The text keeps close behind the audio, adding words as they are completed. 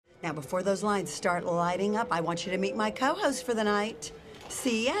Now, before those lines start lighting up, I want you to meet my co-host for the night,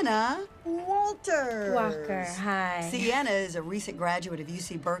 Sienna Walters. Walker, hi. Sienna is a recent graduate of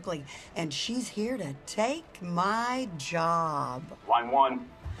UC Berkeley, and she's here to take my job. Line 1.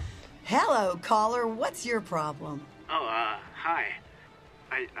 Hello, caller. What's your problem? Oh, hi.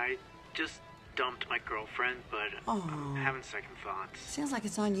 I just dumped my girlfriend, but I'm having second thoughts. Sounds like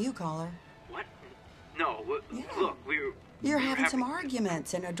it's on you, caller. What? No, Yeah. look, You're having some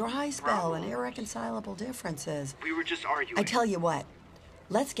arguments and a dry spell and irreconcilable differences. We were just arguing. I tell you what,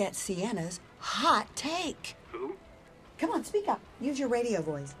 let's get Sienna's hot take. Who? Come on, speak up. Use your radio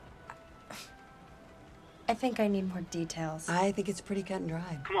voice. I think I need more details. I think it's pretty cut and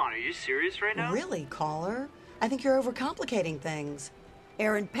dry. Come on, are you serious right now? Really, caller? I think you're overcomplicating things.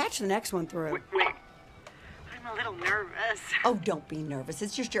 Aaron, patch the next one through. Wait. I'm a little nervous. Oh, don't be nervous.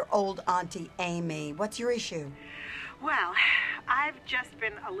 It's just your old auntie Amy. What's your issue? Well, I've just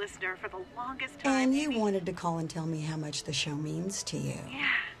been a listener for the longest time. And you wanted to call and tell me how much the show means to you. Yeah.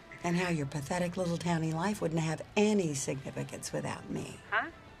 And how your pathetic little towny life wouldn't have any significance without me. Huh?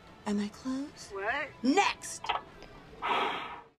 Am I close? What? Next!